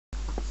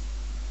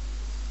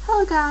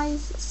Hello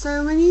guys,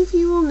 so many of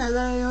you will know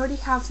that I already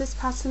have this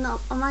pattern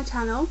up on my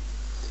channel,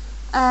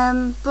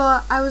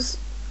 but I was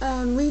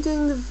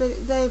redoing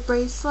the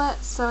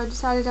bracelets, so I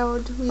decided I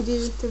would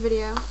redo the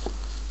video.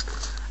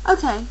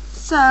 Okay,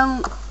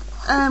 so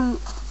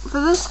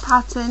for this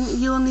pattern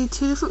you will need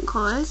two different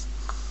colours.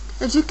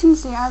 As you can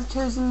see, I've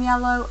chosen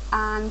yellow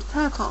and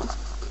purple.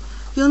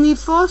 You'll need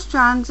 4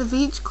 strands of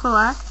each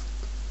colour,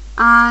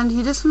 and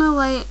you just want to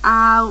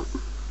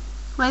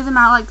lay them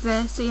out like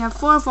this, so you have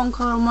 4 of one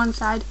colour on one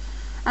side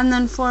and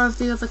then 4 of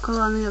the other colour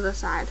on the other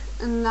side,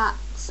 and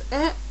that's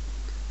it.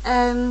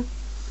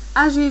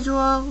 As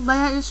usual, lay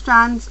out your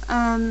strands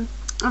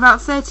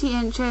about 30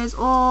 inches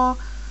or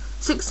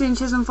 6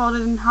 inches and fold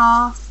it in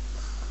half.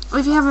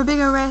 If you have a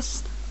bigger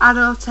wrist, add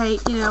or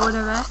take,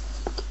 whatever.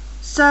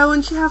 So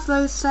once you have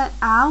those set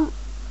out,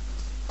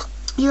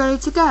 you're ready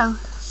to go.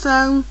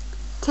 So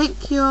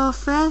take your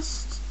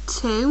first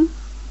 2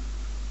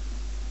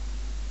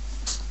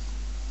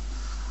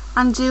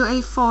 and do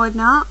a forward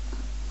knot.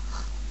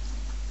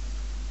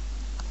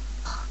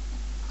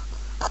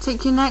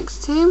 Take your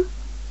next 2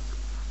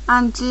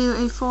 and do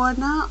a forward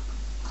knot.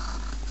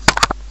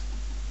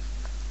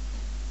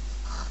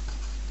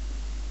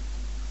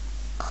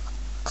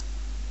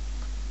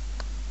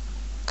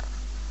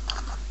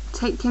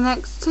 Take your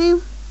next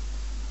 2,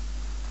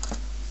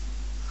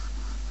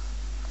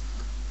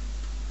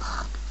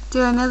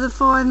 do another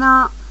forward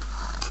knot,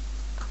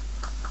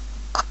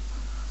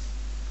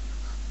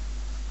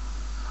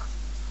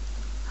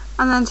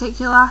 and then take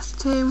your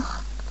last 2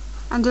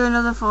 and do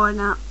another forward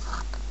knot.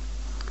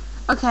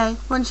 Okay,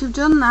 once you've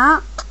done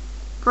that,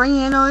 bring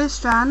in all your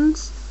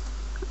strands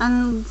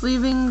and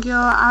leaving your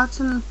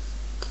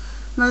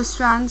outermost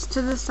strands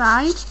to the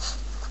side.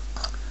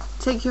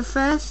 Take your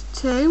first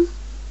 2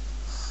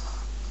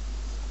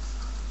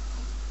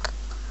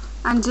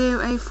 and do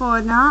a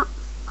forward knot.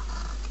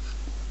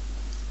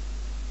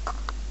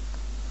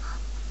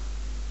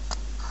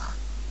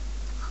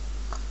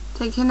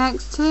 Take your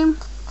next 2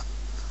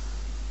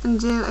 and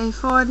do a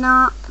forward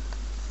knot,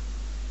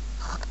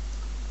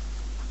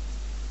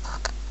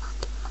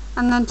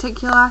 and then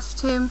take your last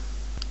 2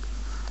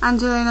 and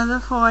do another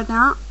forward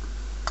knot.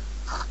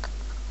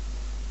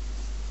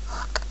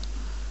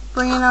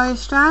 Bring in all your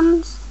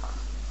strands,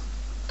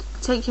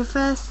 take your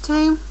first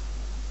 2,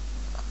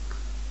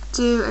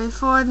 do a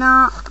forward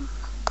knot,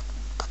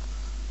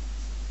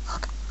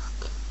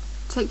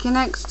 take your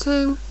next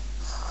 2,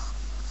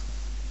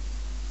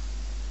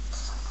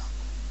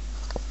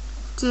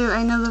 do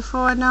another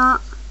forward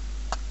knot,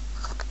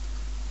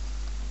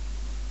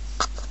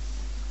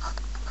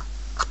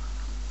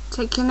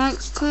 take your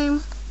next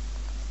 2,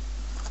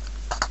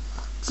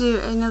 do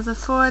another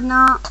forward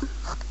knot,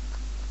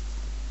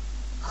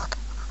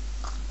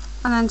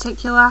 and then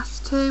take your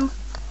last 2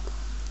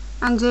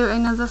 and do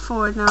another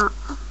forward knot.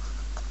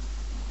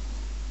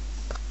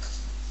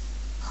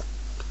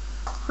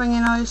 Bring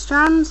in all your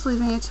strands,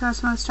 leaving your 2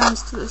 outermost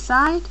strands to the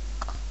side.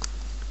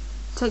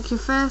 Take your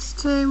first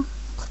 2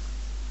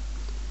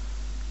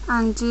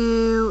 and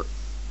do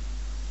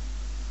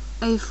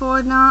a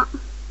forward knot,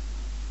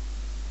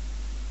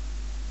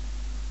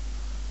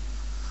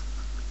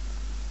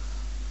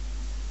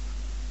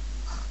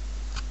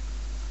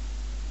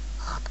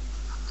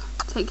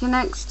 take your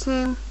next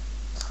 2,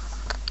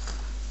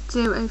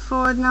 do a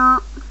forward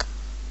knot,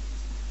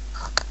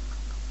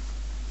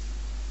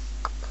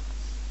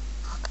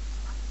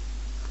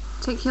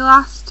 take your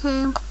last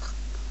 2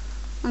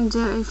 and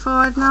do a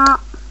forward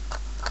knot.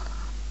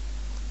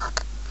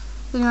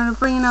 Then you want to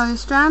bring in all your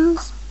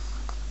strands,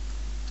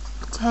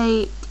 let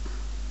me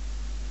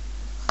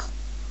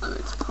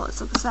just pull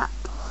this up a sec,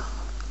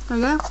 there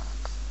we go,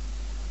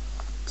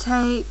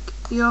 take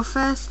your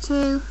first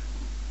 2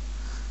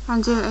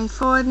 and do a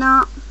forward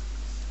knot,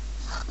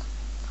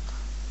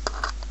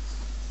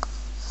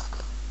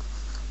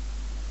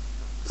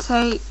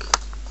 take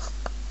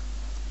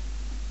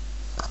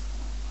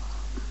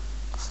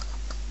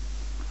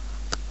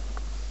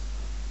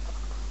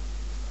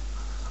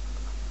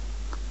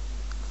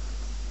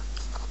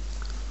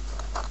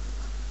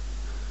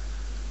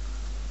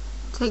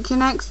your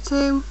next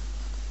 2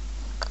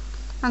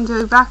 and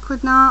do a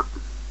backward knot,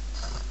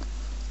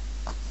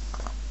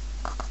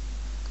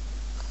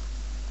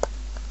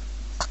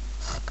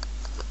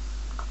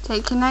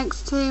 take your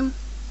next 2,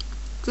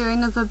 do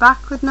another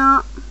backward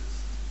knot,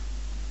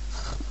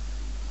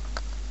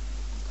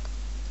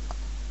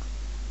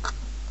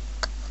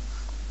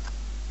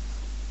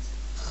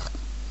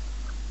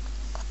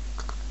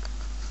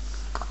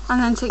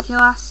 and then take your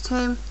last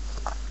 2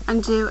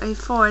 and do a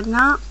forward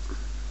knot.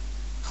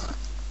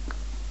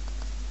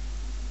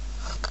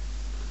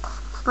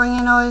 Bring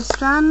in all your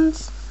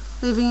strands,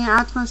 leaving your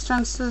outermost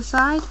strands to the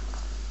side.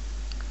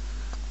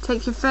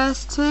 Take your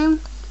first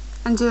 2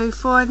 and do a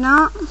forward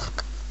knot.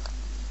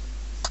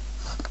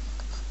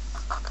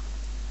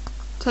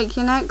 Take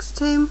your next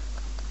 2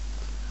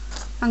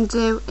 and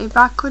do a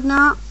backward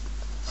knot.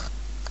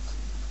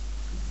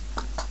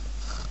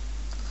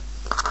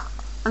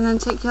 And then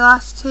take your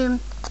last 2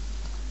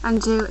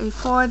 and do a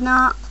forward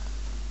knot.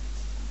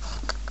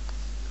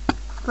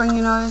 bring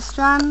in all your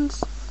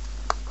strands,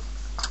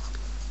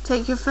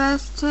 take your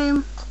first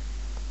two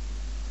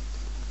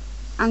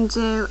and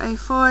do a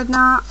forward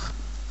knot,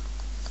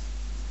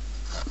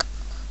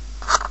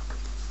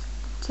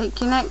 take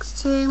your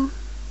next two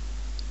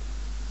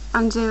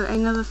and do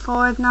another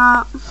forward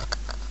knot,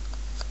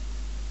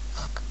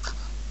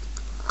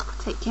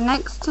 take your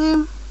next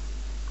two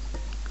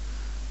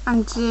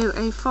and do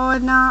a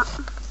forward knot,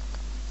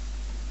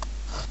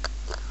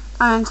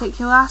 and then take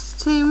your last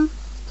two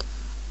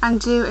and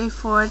do a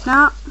forward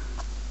knot,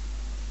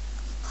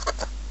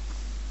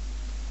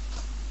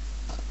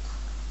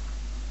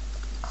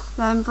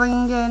 then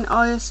bring in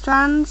all your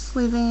strands,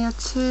 leaving your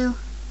two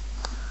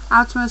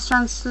outermost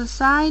strands to the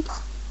side,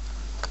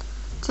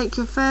 take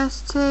your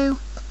first two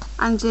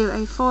and do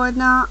a forward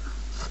knot,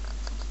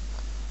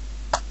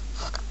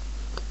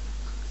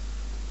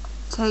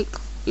 take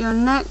your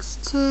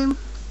next two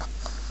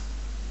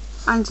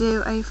and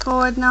do a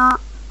forward knot,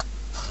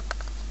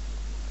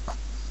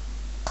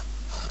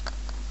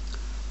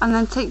 and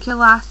then take your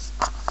last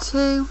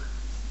two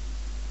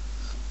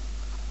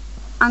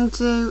and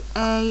do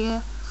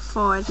a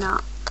forward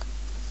knot.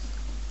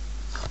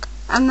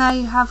 And there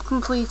you have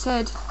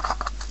completed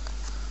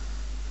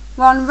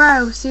one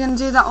row. So you're going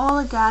to do that all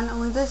again,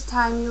 only this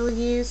time it will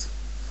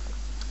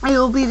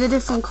be the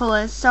different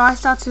colours. So I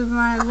started with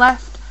my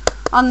left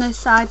on this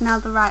side, now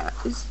the right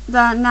is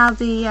now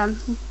the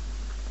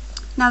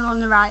one on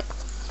the right.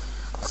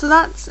 So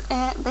that's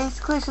it.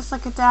 Basically it's just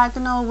like a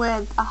diagonal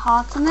with a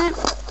heart on it.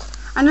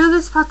 I know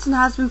this pattern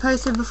has been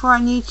posted before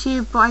on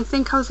YouTube, but I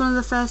think I was one of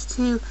the first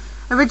to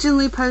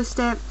originally post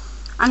it,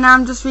 and now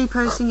I'm just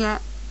reposting it.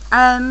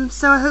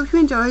 So I hope you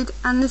enjoyed,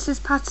 and this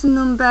is pattern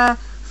number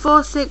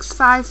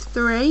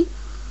 4653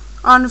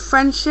 on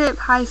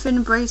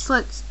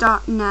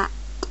friendship-bracelets.net.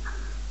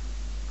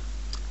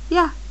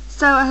 Yeah,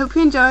 so I hope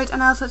you enjoyed,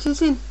 and I'll talk to you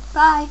soon.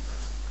 Bye!